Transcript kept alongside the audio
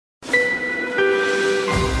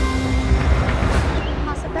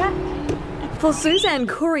For Suzanne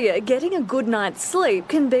Courier, getting a good night's sleep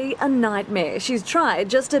can be a nightmare. She's tried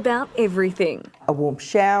just about everything. A warm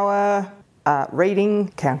shower, reading,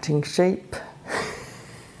 counting sheep.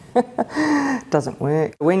 Doesn't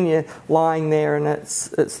work. When you're lying there and it's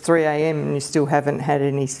 3 a.m. and you still haven't had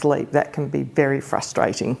any sleep, that can be very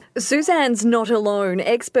frustrating. Suzanne's not alone.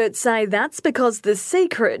 Experts say that's because the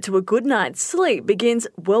secret to a good night's sleep begins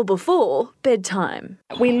well before bedtime.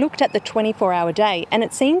 We looked at the 24-hour day, and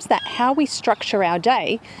it seems that how we structure our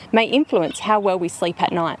day may influence how well we sleep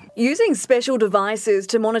at night. Using special devices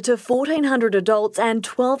to monitor 1,400 adults and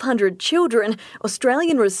 1,200 children,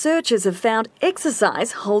 Australian researchers have found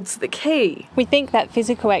exercise holds the key. We think that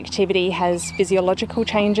physical activity has physiological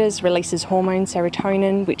changes, releases hormone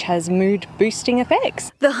serotonin, which has mood-boosting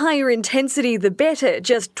effects. The higher intensity, the better.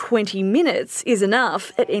 Just 20 minutes is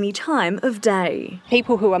enough at any time of day.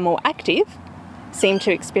 People who are more active seem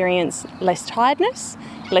to experience less tiredness,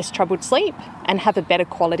 less troubled sleep, and have a better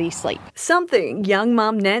quality sleep. Something young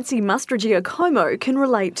mum Nancy Mustragiacomo can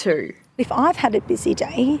relate to. If I've had a busy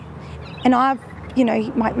day and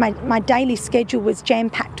my daily schedule was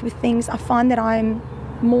jam-packed with things, I find that I'm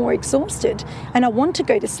more exhausted and I want to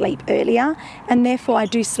go to sleep earlier, and therefore I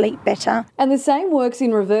do sleep better. And the same works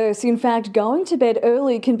in reverse. In fact, going to bed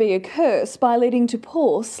early can be a curse by leading to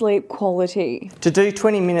poor sleep quality. To do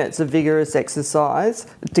 20 minutes of vigorous exercise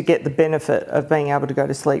to get the benefit of being able to go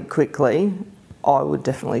to sleep quickly, I would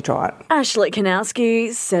definitely try it. Ashley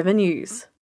Kanowski, 7 News.